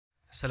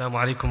السلام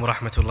عليكم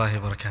ورحمة الله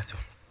وبركاته.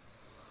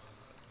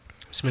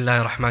 بسم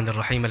الله الرحمن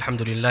الرحيم.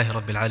 الحمد لله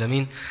رب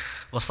العالمين.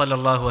 وصلى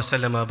الله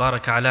وسلم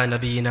وبارك على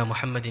نبينا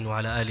محمد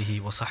وعلى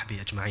آله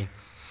وصحبه أجمعين.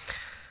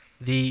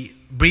 The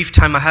brief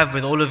time I have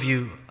with all of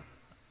you,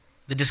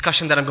 the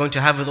discussion that I'm going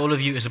to have with all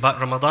of you is about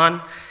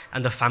Ramadan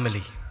and the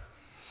family.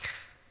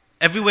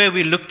 Everywhere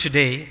we look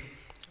today,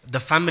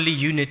 the family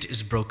unit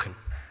is broken.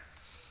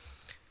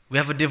 We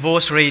have a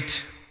divorce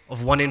rate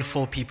of 1 in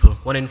 4 people,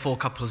 1 in 4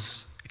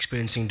 couples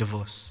experiencing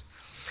divorce.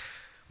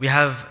 We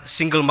have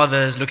single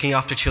mothers looking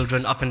after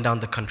children up and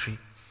down the country.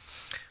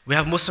 We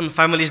have Muslim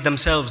families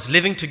themselves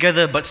living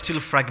together but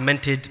still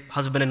fragmented,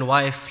 husband and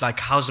wife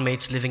like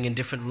housemates living in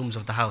different rooms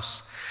of the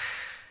house.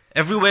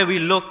 Everywhere we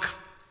look,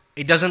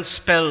 it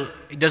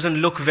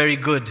doesn't look very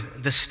good,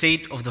 the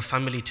state of the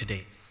family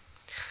today.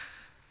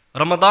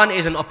 Ramadan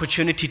is an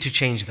opportunity to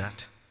change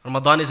that.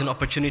 Ramadan is an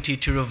opportunity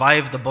to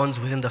revive the bonds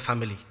within the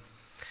family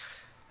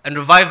and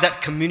revive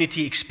that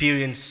community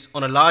experience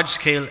on a large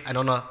scale and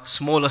on a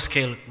smaller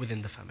scale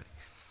within the family.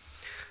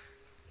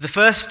 The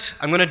first,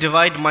 I'm going to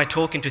divide my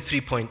talk into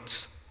 3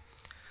 points.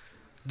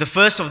 The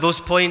first of those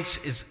points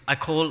is I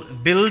call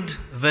build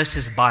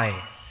versus buy.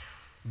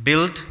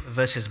 Build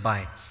versus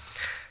buy.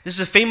 This is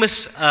a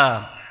famous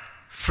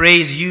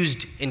phrase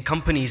used in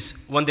companies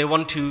when they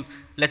want to,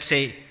 let's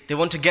say, they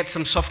want to get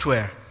some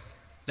software,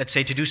 let's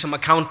say to do some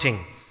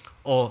accounting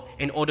or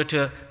in order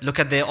to look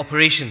at their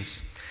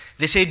operations.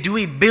 They say, do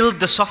we build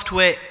the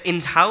software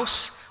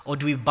in-house or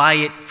do we buy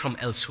it from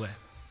elsewhere?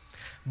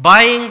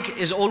 Buying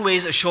is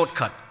always a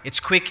shortcut.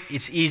 It's quick,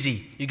 it's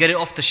easy. You get it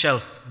off the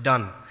shelf,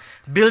 done.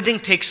 Building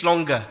takes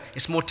longer,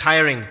 it's more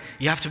tiring.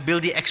 You have to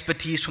build the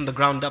expertise from the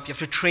ground up. You have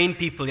to train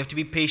people, you have to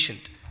be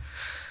patient.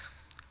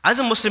 As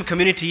a Muslim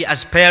community,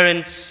 as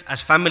parents,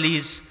 as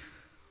families,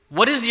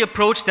 what is the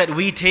approach that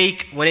we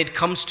take when it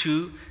comes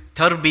to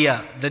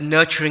tarbiyah, the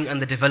nurturing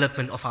and the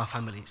development of our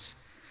families?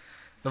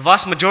 The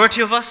vast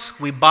majority of us,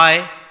 we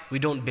buy, we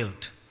don't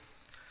build.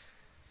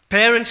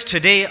 Parents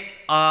today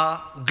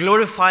are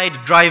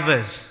glorified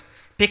drivers,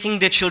 picking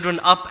their children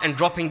up and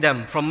dropping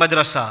them from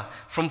madrasa,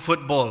 from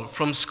football,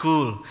 from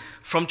school,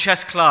 from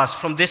chess class,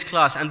 from this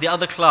class and the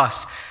other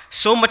class.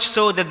 So much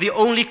so that the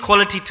only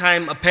quality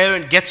time a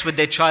parent gets with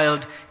their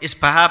child is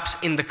perhaps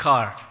in the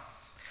car,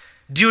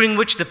 during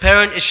which the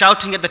parent is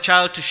shouting at the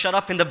child to shut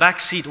up in the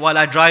back seat while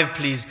I drive,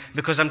 please,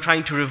 because I'm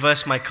trying to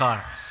reverse my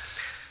car.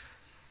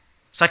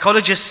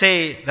 Psychologists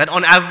say that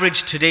on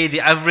average today, the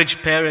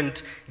average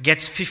parent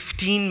gets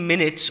 15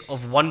 minutes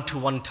of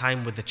one-to-one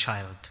time with the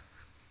child.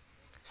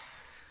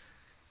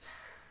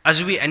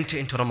 As we enter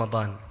into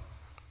Ramadan,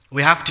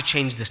 we have to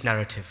change this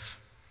narrative.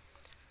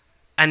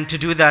 And to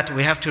do that,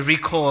 we have to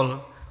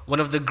recall one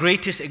of the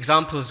greatest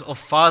examples of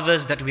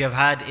fathers that we have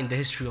had in the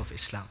history of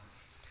Islam.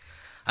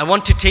 I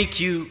want to take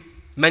you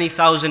many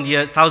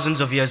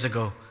thousands of years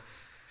ago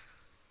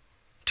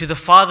to the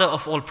father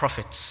of all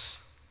prophets,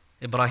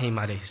 Ibrahim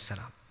alayhi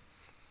salam.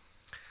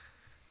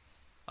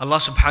 Allah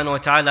subhanahu wa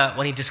ta'ala,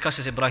 when He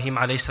discusses Ibrahim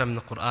alayhi salam in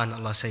the Quran,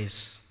 Allah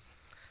says,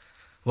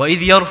 وَإِذْ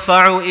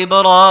يَرْفَعُ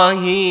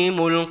إِبْرَاهِيمُ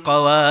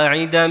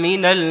الْقَوَاعِدَ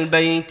مِنَ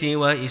الْبَيْتِ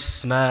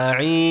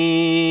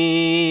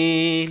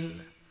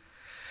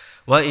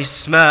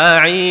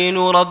وَإِسْمَاعِيلُ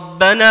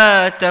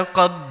رَبَّنَا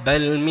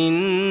تَقَبَّلْ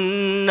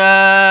مِنَّا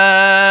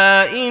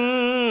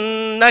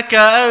إِنَّكَ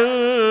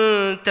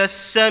أَنْتَ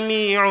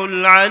السَّمِيعُ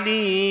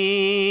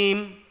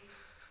الْعَلِيمُ.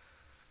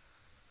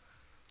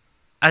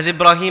 As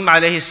Ibrahim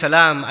alayhi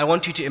salam, I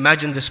want you to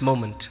imagine this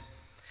moment.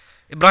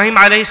 Ibrahim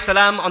alayhi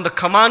salam, on the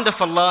command of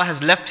Allah,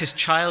 has left his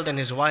child and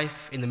his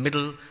wife in the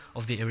middle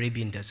of the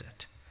Arabian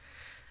desert.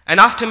 And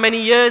after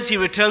many years, he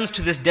returns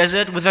to this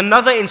desert with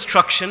another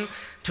instruction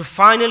to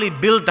finally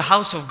build the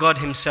house of God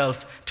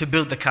himself, to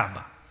build the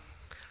Kaaba.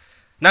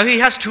 Now he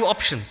has 2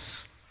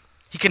 options.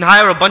 He can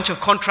hire a bunch of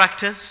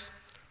contractors,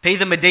 pay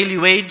them a daily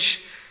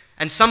wage,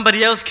 and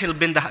somebody else can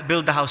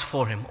build the house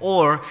for him.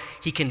 Or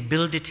he can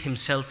build it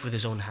himself with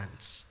his own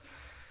hands.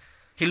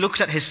 He looks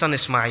at his son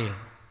Ismail.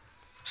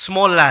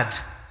 Small lad,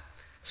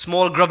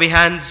 small grubby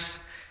hands.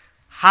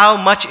 How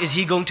much is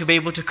he going to be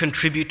able to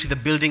contribute to the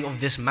building of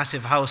this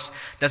massive house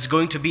that's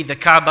going to be the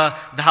Kaaba,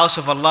 the house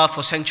of Allah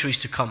for centuries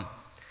to come?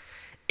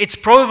 It's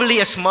probably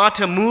a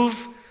smarter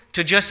move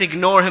to just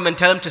ignore him and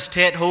tell him to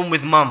stay at home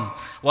with mom,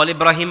 while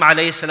Ibrahim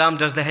alayhi salam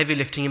does the heavy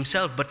lifting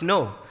himself. But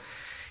no,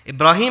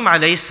 Ibrahim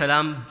alayhi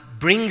salam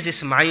brings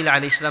Ismail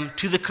alayhi salam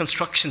to the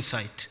construction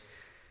site.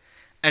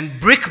 And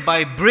brick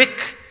by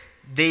brick,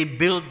 they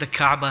build the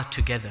Kaaba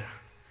together.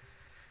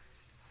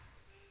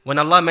 When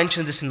Allah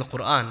mentions this in the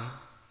Quran,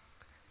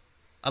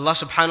 Allah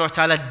subhanahu wa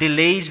ta'ala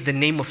delays the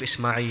name of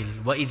Ismail.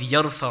 وَإِذْ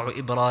يَرْفَعُ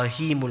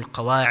إِبْرَاهِيمُ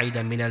الْقَوَاعِدَ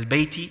مِنَ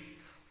الْبَيْتِ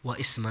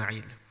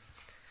وَإِسْمَاعِيلُ.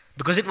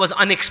 Because it was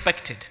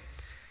unexpected.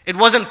 It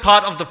wasn't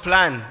part of the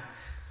plan.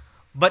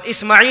 But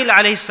Ismail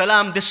alayhi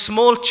salam, this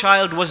small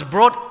child, was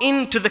brought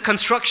into the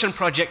construction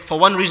project for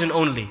one reason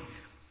only.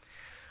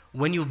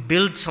 When you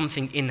build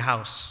something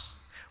in-house,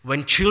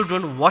 When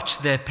children watch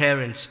their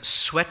parents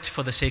sweat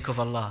for the sake of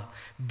Allah,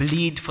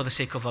 bleed for the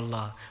sake of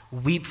Allah,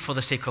 weep for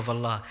the sake of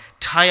Allah,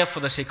 tire for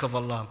the sake of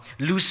Allah,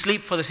 lose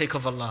sleep for the sake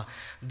of Allah,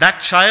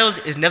 that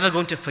child is never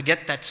going to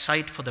forget that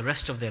sight for the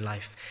rest of their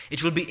life.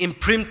 It will be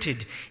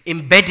imprinted,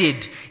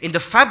 embedded in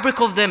the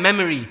fabric of their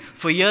memory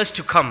for years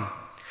to come.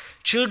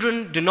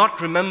 Children do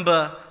not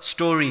remember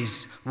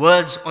stories,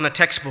 words on a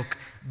textbook,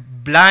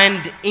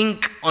 blind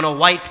ink on a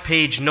white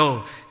page.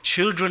 No,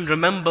 children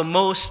remember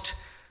most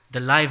the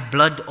live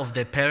blood of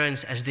their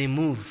parents as they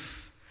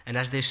move and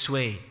as they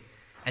sway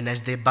and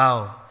as they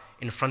bow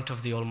in front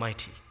of the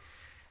Almighty.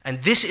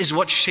 And this is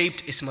what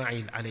shaped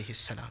Ismail alayhi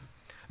salam.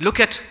 Look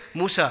at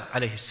Musa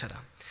alayhi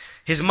salam.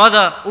 His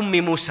mother,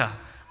 Musa,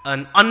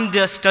 an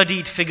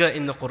understudied figure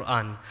in the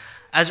Quran.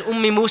 As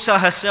Musa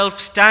herself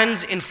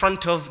stands in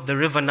front of the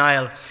river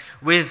Nile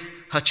with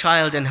her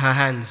child in her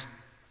hands.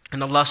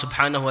 And Allah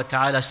subhanahu wa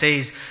ta'ala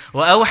says,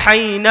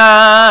 وَأَوْحَيْنَا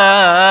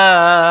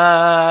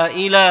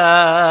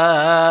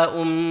إِلَىٰ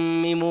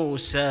أُمِّ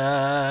مُوسَىٰ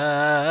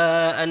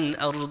أَنْ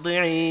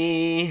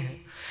أَرْضِعِيهِ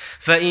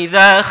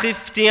فَإِذَا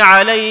خِفْتِ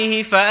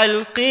عَلَيْهِ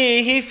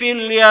فَأَلْقِيهِ فِي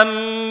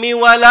الْيَمِّ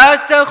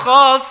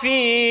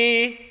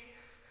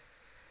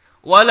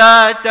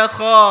ولا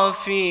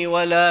تخافي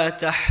ولا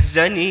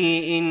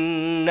تحزني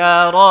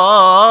إنا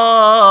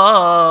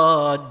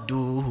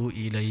رادوه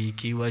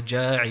إليك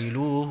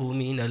وجاعلوه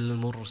من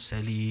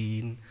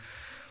المرسلين.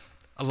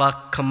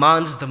 Allah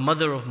commands the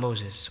mother of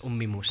Moses,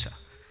 Musa,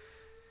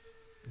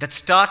 that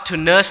start to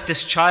nurse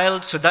this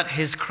child so that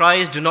his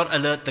cries do not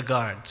alert the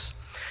guards.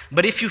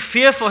 But if you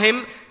fear for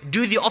him,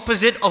 do the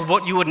opposite of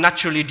what you would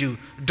naturally do.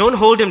 Don't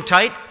hold him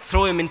tight,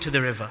 throw him into the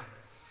river.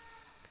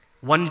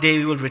 One day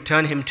we will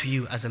return him to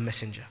you as a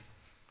messenger.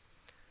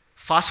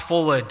 Fast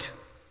forward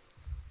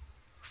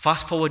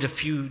a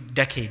few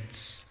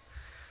decades.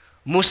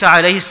 Musa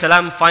alayhi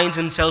salam finds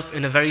himself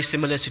in a very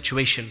similar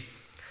situation,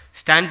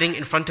 standing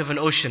in front of an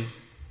ocean,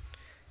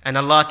 and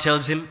Allah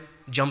tells him,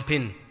 jump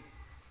in,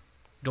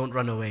 don't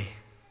run away.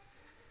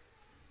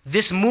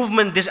 This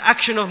movement, this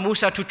action of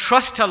Musa to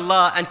trust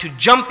Allah and to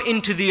jump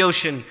into the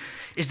ocean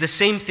is the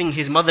same thing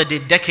his mother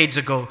did decades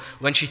ago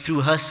when she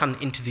threw her son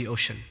into the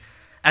ocean.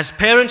 As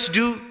parents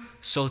do,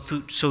 so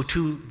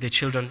too their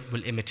children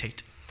will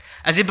imitate.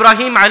 As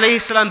Ibrahim alayhi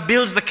salam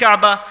builds the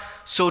Kaaba,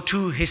 so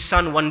too his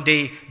son one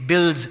day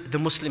builds the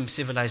Muslim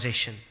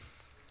civilization.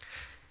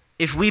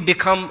 If we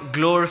become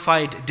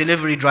glorified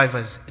delivery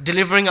drivers,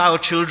 delivering our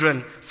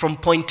children from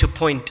point to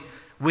point,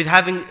 with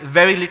having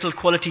very little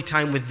quality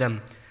time with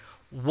them,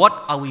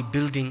 what are we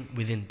building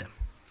within them?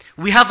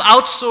 We have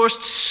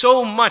outsourced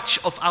so much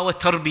of our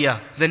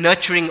tarbiyah, the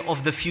nurturing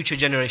of the future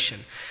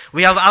generation.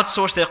 We have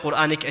outsourced their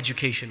Quranic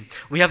education.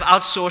 We have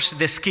outsourced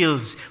their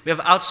skills. We have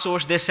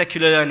outsourced their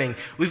secular learning.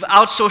 We've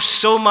outsourced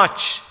so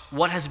much.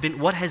 What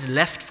has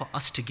left for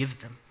us to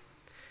give them?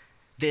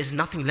 There is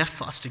nothing left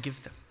for us to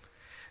give them.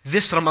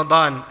 This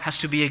Ramadan has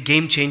to be a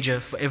game changer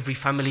for every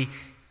family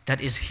that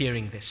is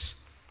hearing this.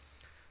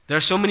 There are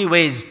so many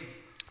ways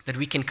that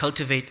we can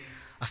cultivate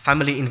a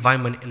family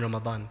environment in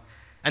Ramadan.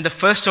 And the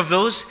first of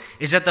those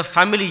is that the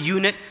family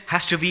unit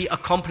has to be a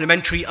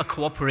complementary, a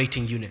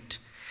cooperating unit.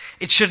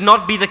 It should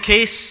not be the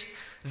case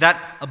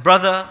that a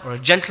brother or a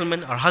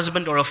gentleman or a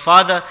husband or a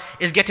father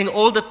is getting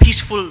all the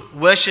peaceful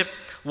worship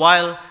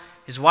while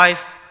his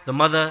wife, the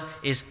mother,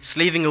 is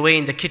slaving away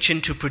in the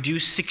kitchen to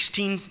produce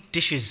 16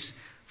 dishes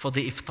for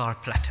the iftar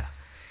platter.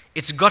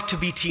 It's got to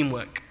be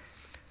teamwork.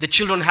 The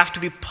children have to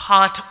be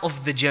part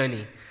of the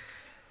journey.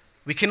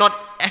 We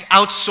cannot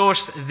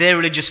outsource their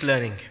religious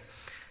learning.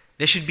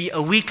 There should be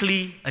a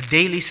weekly, a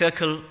daily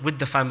circle with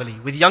the family.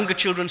 With younger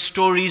children,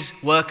 stories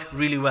work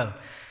really well.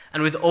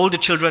 And with older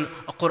children,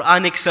 a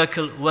Quranic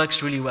circle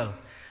works really well.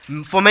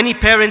 For many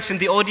parents in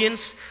the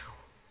audience,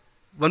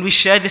 when we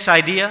share this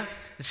idea,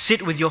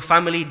 sit with your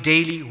family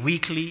daily,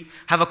 weekly,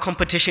 have a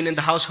competition in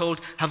the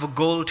household, have a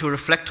goal to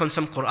reflect on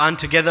some Quran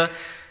together.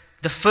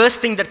 The first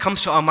thing that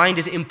comes to our mind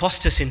is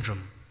imposter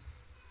syndrome.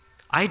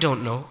 I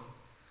don't know.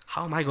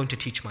 How am I going to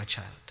teach my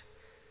child?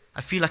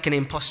 I feel like an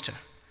imposter.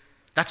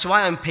 That's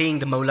why I'm paying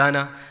the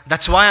Maulana.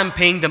 That's why I'm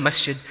paying the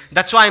masjid.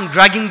 That's why I'm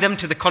dragging them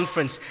to the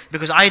conference,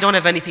 because I don't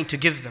have anything to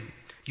give them.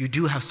 You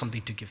do have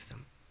something to give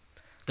them.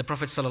 The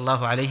Prophet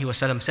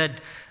ﷺ said,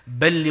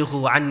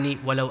 بَلِّغُوا عَنِّي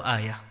وَلَوْ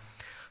آيَةً.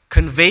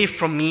 Convey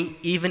from me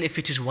even if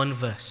it is one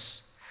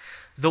verse.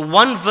 The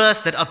one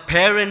verse that a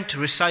parent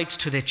recites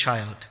to their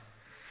child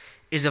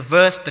is a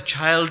verse the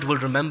child will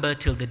remember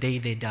till the day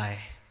they die.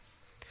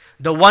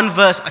 The one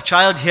verse a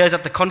child hears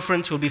at the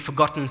conference will be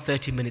forgotten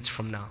 30 minutes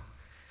from now.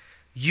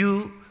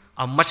 You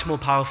are much more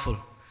powerful,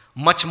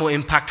 much more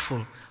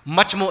impactful,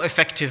 much more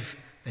effective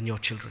than your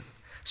children.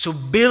 So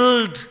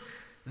build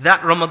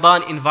that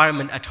Ramadan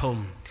environment at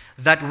home,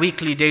 that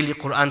weekly, daily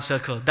Quran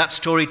circle, that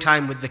story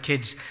time with the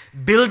kids.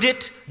 Build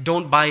it,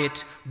 don't buy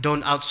it,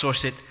 don't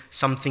outsource it.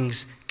 Some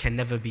things can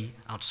never be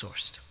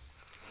outsourced.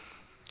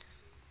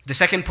 The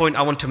second point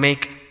I want to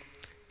make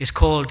is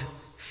called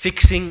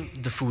fixing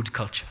the food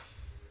culture.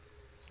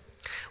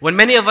 When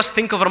many of us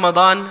think of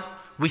Ramadan,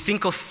 we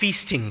think of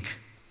feasting.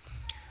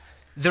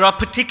 There are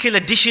particular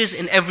dishes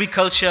in every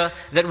culture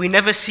that we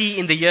never see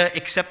in the year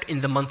except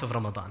in the month of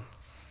Ramadan.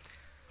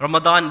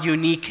 Ramadan,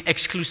 unique,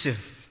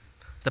 exclusive.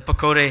 The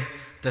pakore,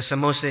 the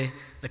samosa,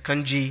 the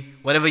kanji,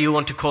 whatever you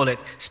want to call it.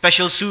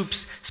 Special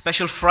soups,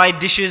 special fried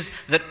dishes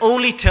that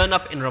only turn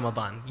up in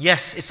Ramadan.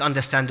 Yes, it's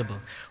understandable.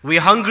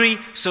 We're hungry,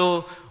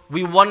 so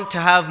we want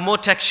to have more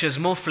textures,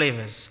 more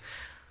flavors.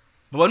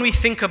 But when we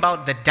think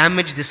about the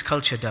damage this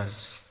culture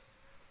does,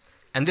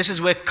 and this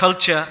is where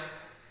culture,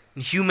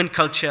 human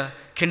culture,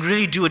 can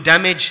really do a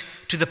damage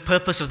to the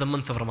purpose of the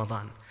month of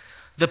Ramadan.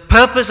 The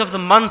purpose of the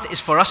month is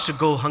for us to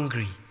go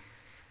hungry.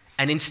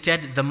 And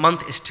instead, the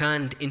month is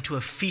turned into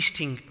a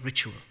feasting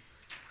ritual.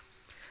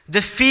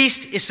 The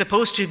feast is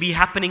supposed to be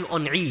happening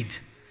on Eid,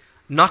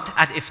 not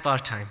at iftar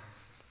time.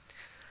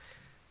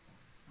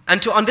 And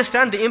to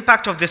understand the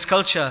impact of this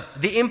culture,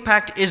 the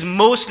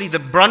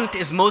brunt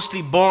is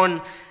mostly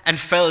borne and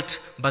felt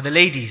by the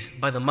ladies,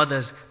 by the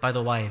mothers, by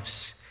the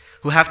wives,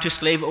 who have to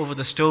slave over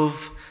the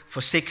stove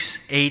for 6,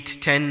 8,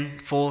 10,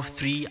 4,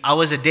 3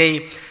 hours a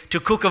day to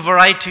cook a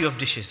variety of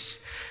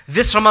dishes.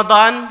 This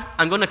Ramadan,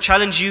 I'm going to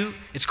challenge you.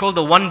 It's called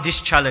the one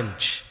dish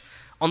challenge.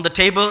 On the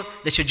table,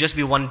 there should just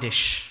be one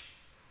dish.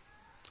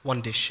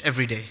 One dish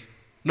every day.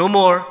 No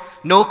more,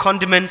 no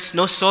condiments,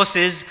 no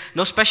sauces,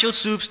 no special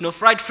soups, no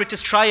fried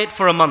fritters. Try it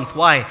for a month.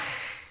 Why?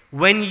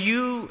 When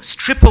you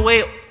strip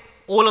away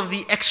all of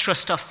the extra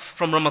stuff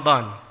from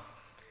Ramadan,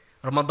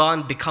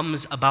 Ramadan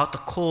becomes about the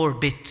core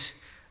bit,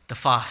 the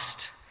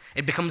fast.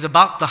 It becomes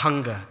about the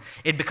hunger.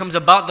 It becomes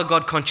about the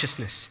God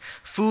consciousness.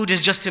 Food is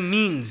just a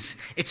means.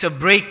 It's a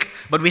break,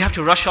 but we have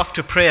to rush off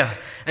to prayer.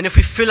 And if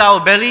we fill our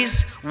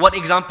bellies, what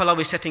example are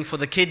we setting for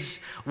the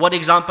kids? What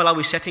example are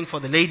we setting for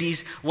the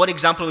ladies? What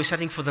example are we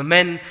setting for the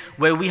men?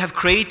 Where we have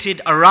created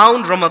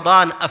around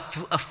Ramadan a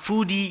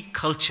foodie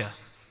culture.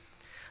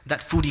 That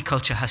foodie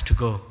culture has to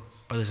go,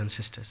 brothers and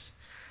sisters.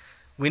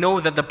 We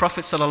know that the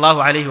Prophet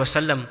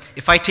ﷺ,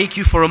 if I take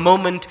you for a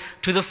moment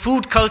to the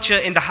food culture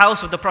in the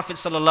house of the Prophet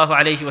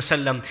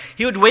ﷺ,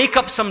 he would wake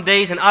up some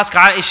days and ask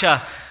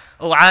Aisha,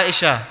 "Oh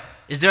Aisha,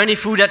 is there any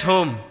food at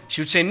home?"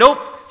 She would say, "Nope."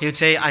 He would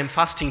say, "I'm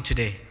fasting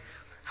today."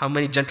 How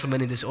many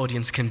gentlemen in this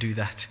audience can do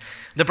that?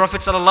 The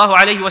Prophet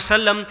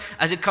ﷺ,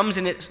 as it comes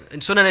in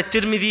Sunan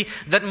at-Tirmidhi,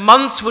 that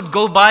months would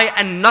go by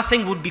and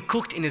nothing would be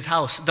cooked in his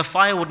house. The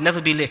fire would never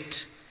be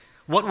lit.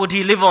 What would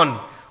he live on?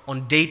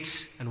 On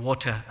dates and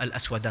water,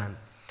 al-aswadan.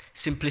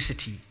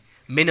 Simplicity,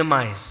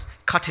 minimize,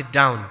 cut it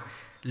down.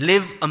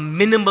 Live a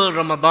minimal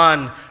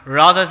Ramadan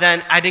rather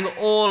than adding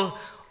all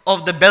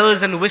of the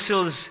bells and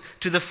whistles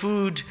to the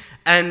food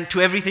and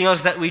to everything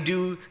else that we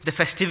do, the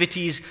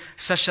festivities,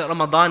 such that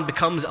Ramadan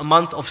becomes a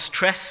month of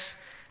stress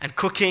and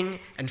cooking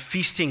and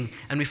feasting,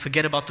 and we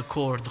forget about the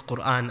core, the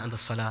Quran and the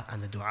Salah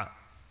and the Dua.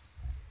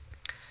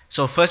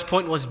 So first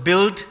point was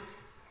build,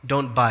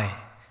 don't buy.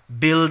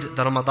 Build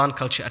the Ramadan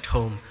culture at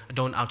home,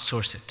 don't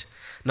outsource it.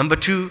 Number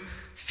 2,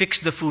 fix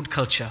the food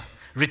culture.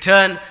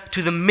 Return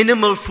to the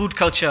minimal food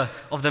culture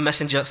of the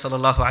Messenger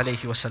sallallahu alaihi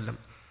wasallam.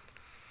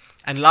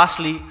 And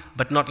lastly,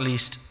 but not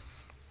least,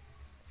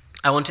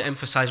 I want to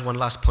emphasize one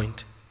last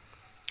point.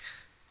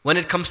 When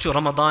it comes to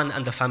Ramadan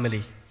and the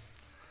family,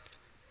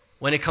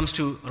 when it comes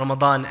to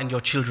Ramadan and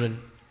your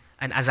children,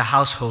 and as a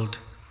household,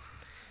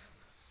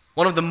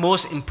 one of the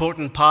most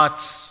important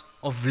parts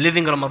of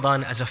living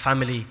Ramadan as a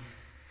family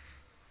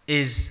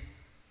is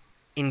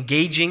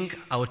engaging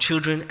our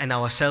children and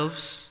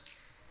ourselves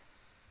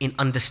in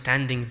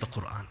understanding the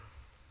Quran.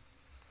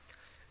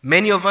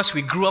 Many of us,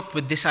 we grew up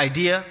with this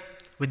idea,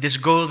 with this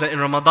goal that in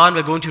Ramadan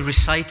we're going to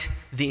recite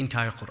the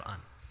entire Quran.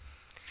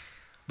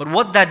 But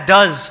what that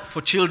does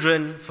for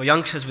children, for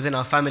youngsters within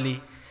our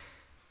family,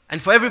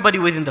 and for everybody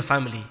within the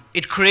family,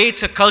 it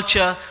creates a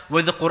culture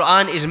where the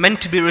Quran is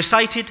meant to be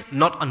recited,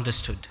 not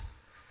understood.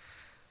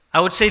 I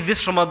would say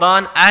this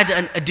Ramadan, add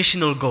an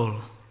additional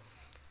goal.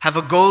 Have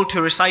a goal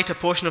to recite a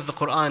portion of the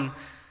Quran,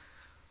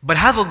 but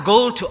have a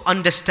goal to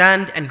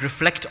understand and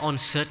reflect on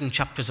certain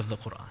chapters of the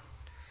Quran.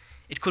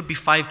 It could be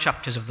 5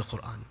 chapters of the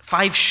Quran,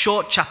 5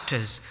 short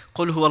chapters.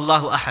 قُلْ هُوَ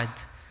اللَّهُ أَحَدٌ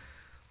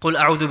قُلْ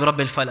أَعُوذُ بِرَبِّ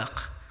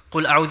الْفَلَقِ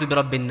قُلْ أَعُوذُ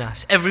بِرَبِّ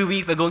النَّاسِ. Every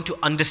week we're going to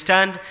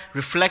understand,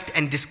 reflect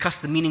and discuss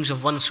the meanings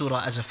of one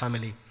surah as a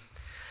family.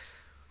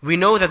 We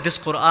know that this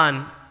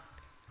Quran,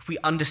 if we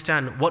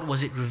understand what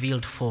was it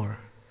revealed for,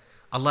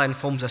 Allah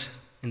informs us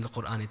in the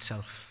Quran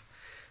itself.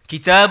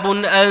 كتاب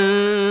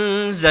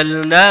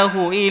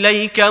أنزلناه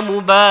إليك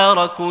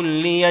مبارك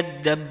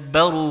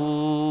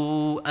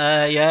ليدبروا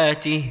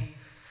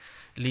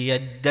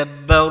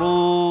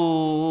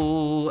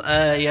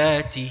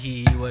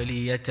آياته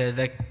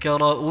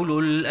وليتذكر أولو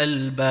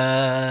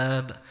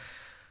الألباب.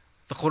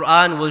 The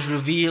Quran was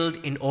revealed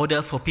in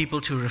order for people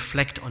to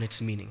reflect on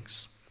its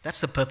meanings. That's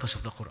the purpose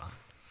of the Quran.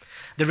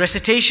 The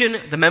recitation,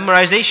 the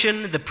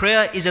memorization, the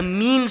prayer is a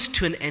means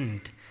to an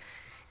end.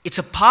 It's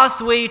a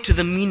pathway to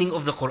the meaning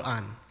of the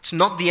Quran. It's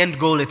not the end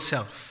goal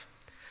itself.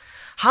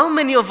 How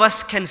many of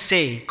us can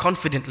say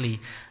confidently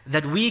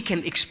that we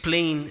can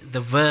explain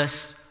the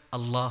verse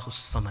Allahus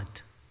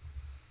Samad?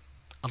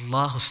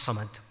 Allahus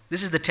Samad.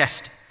 This is the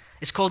test.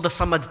 It's called the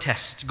Samad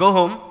test. Go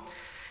home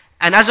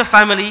And as a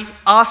family,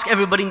 ask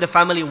everybody in the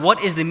family,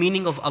 what is the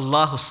meaning of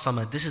Allahus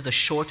Samad? This is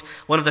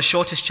one of the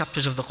shortest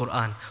chapters of the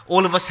Quran.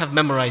 All of us have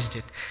memorized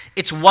it.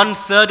 It's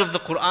 1/3 of the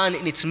Quran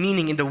in its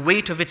meaning, in the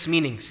weight of its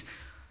meanings.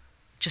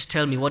 Just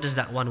tell me, what does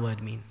that one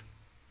word mean?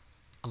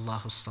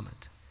 Allahus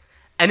Samad.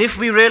 And if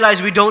we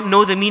realize we don't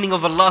know the meaning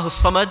of Allahus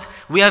Samad,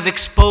 we have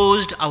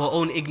exposed our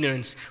own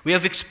ignorance. We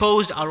have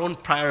exposed our own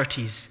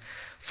priorities.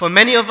 For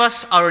many of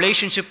us, our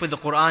relationship with the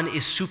Quran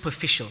is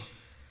superficial.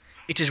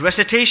 It is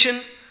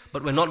recitation,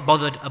 but we're not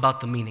bothered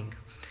about the meaning.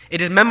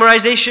 It is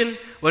memorization,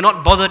 we're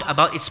not bothered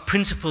about its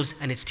principles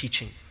and its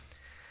teaching.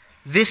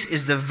 This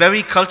is the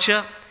very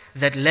culture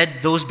that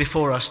led those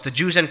before us, the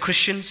Jews and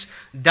Christians,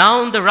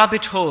 down the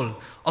rabbit hole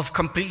of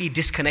completely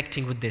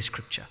disconnecting with their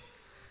scripture.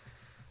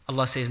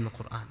 Allah says in the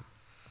Quran,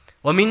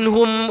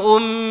 وَمِنْهُمْ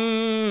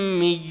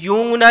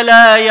أُمِّيُّونَ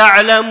لَا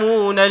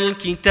يَعْلَمُونَ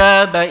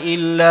الْكِتَابَ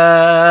إِلَّا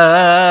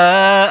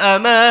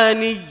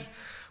أَمَانِيَّ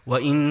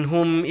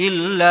وَإِنْهُمْ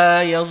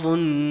إِلَّا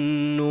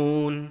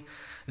يَظُنُّونَ.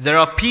 There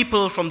are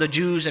people from the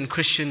Jews and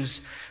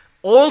Christians,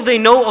 all they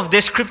know of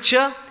their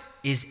scripture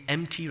is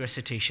empty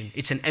recitation.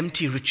 It's an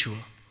empty ritual.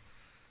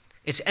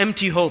 It's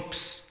empty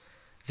hopes.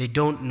 They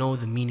don't know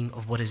the meaning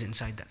of what is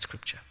inside that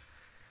scripture.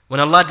 When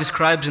Allah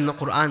describes in the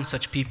Quran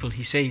such people,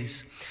 He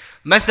says,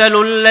 مَثَلُ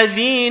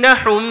الَّذِينَ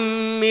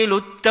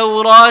حُمِّلُوا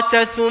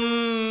التَّوْرَاةَ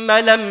ثُمَّ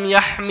لَمْ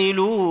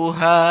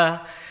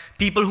يَحْمِلُوهَا.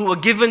 People who were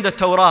given the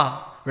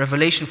Torah,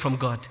 revelation from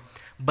God,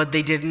 but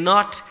they did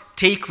not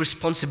take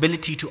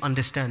responsibility to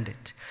understand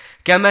it.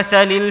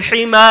 كَمَثَلِ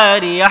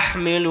الْحِمَارِ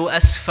يَحْمِلُ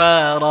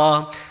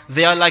أَسْفَارًا.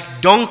 They are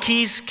like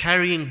donkeys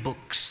carrying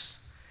books.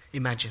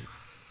 Imagine.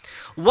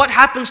 What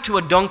happens to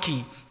a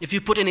donkey if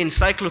you put an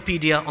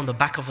encyclopedia on the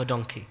back of a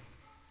donkey?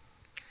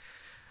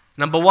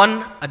 Number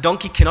one, a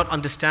donkey cannot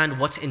understand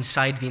what's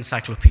inside the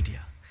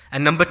encyclopedia.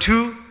 And number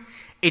two,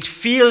 it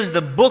feels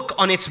the book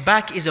on its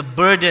back is a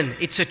burden,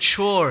 it's a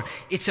chore,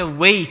 it's a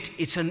weight,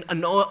 it's an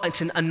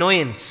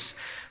annoyance.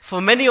 For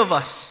many of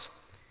us,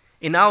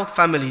 in our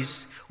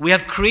families, we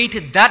have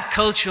created that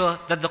culture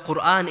that the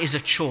Quran is a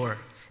chore.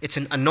 It's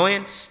an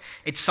annoyance,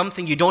 it's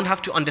something you don't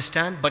have to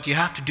understand, but you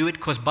have to do it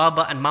because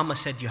Baba and Mama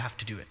said you have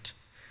to do it.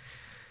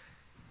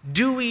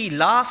 Do we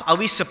laugh? Are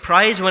we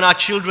surprised when our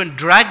children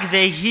drag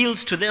their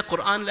heels to their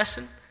Quran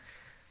lesson?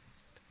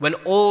 When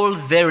all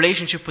their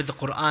relationship with the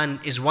Quran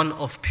is one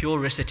of pure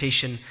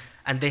recitation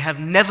and they have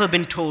never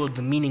been told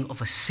the meaning of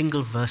a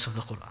single verse of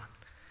the Quran.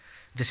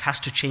 This has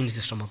to change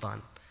this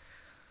Ramadan.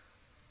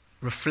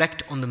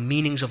 Reflect on the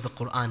meanings of the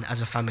Quran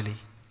as a family.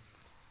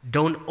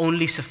 Don't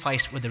only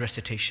suffice with the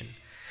recitation.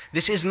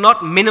 This is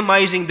not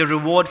minimizing the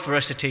reward for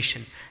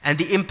recitation and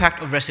the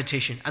impact of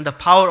recitation and the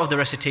power of the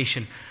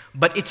recitation,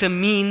 but it's a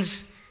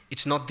means,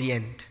 it's not the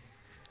end.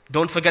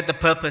 Don't forget the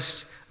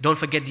purpose. Don't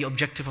forget the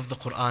objective of the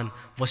Quran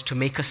was to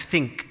make us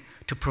think,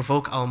 to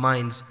provoke our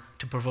minds,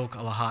 to provoke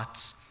our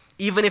hearts.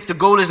 Even if the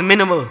goal is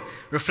minimal,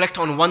 reflect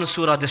on one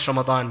surah this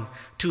Ramadan,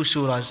 2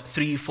 surahs,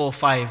 3, 4,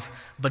 5,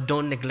 but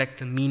don't neglect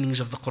the meanings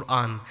of the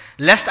Quran.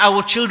 Lest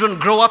our children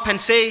grow up and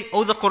say,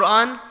 oh, the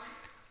Quran,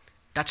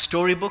 that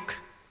storybook,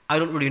 I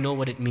don't really know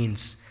what it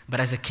means. But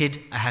as a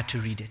kid, I had to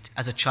read it.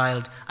 As a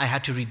child, I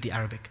had to read the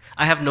Arabic.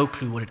 I have no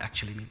clue what it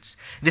actually means.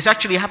 This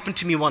actually happened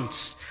to me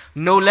once,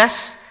 no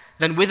less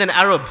than with an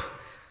Arab.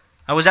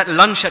 I was at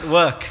lunch at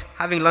work,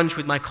 having lunch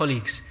with my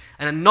colleagues,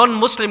 and a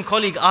non-Muslim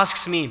colleague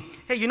asks me,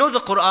 hey, you know the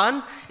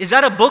Quran? Is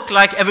that a book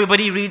like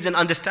everybody reads and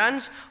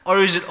understands,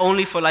 or is it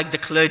only for like the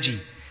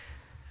clergy?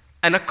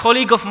 And a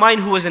colleague of mine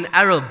who was an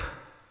Arab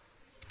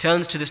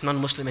turns to this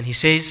non-Muslim and he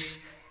says,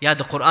 yeah,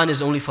 the Quran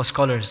is only for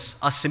scholars.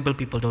 Us simple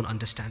people don't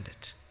understand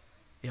it.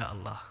 Ya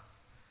Allah.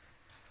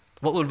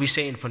 What will we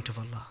say in front of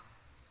Allah?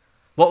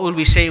 What will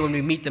we say when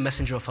we meet the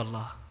Messenger of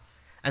Allah?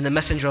 And the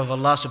Messenger of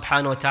Allah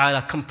subhanahu wa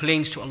ta'ala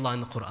complains to Allah in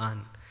the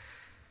Quran.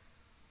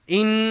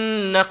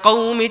 إِنَّ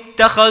قَوْمِ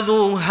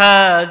اتَّخَذُوا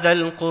هَذَا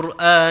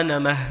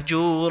الْقُرْآنَ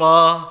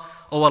مَهْجُورًا.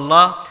 Oh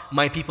Allah,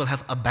 my people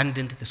have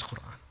abandoned this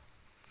Quran.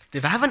 They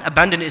haven't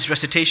abandoned its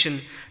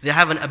recitation, they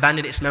haven't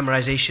abandoned its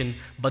memorization,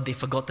 but they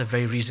forgot the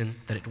very reason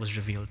that it was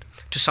revealed.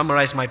 To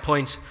summarize my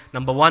points,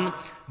 number one,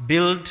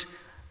 build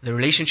the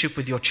relationship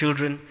with your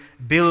children,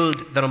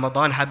 build the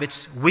Ramadan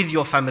habits with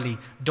your family,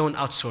 don't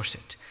outsource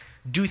it.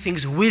 Do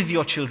things with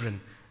your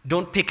children,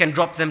 don't pick and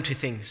drop them to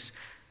things.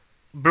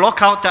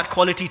 Block out that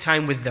quality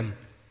time with them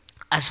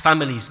as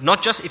families,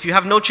 not just if you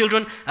have no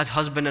children, as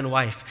husband and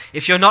wife.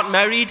 If you're not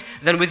married,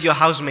 then with your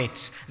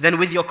housemates, then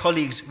with your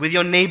colleagues, with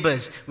your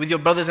neighbors, with your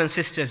brothers and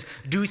sisters.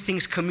 Do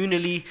things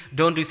communally,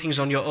 don't do things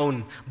on your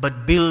own,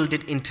 but build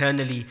it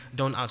internally,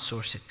 don't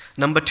outsource it.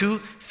 Number two,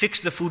 fix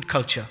the food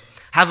culture.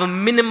 Have a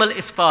minimal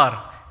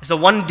iftar. It's a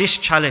one-dish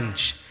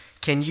challenge.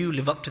 Can you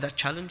live up to that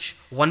challenge?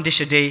 One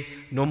dish a day,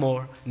 no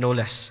more, no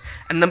less.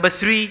 And number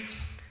three,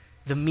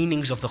 the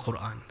meanings of the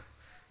Quran.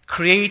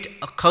 Create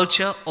a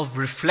culture of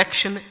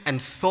reflection and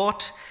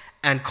thought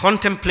and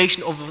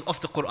contemplation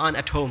of the Quran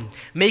at home.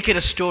 Make it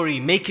a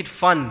story, make it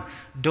fun.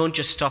 Don't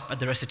just stop at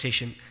the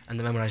recitation and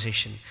the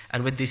memorization.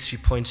 And with these 3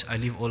 points, I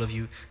leave all of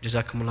you.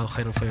 Jazakumullahu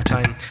khairan for your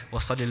time. Wa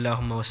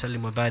sallallahu wa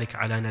sallim wa barik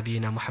ala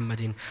nabiyyina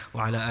Muhammadin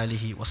wa ala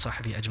alihi wa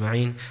sahbihi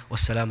ajma'in.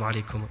 Wassalamu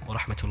alaikum wa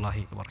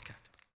rahmatullahi wa barakatuh.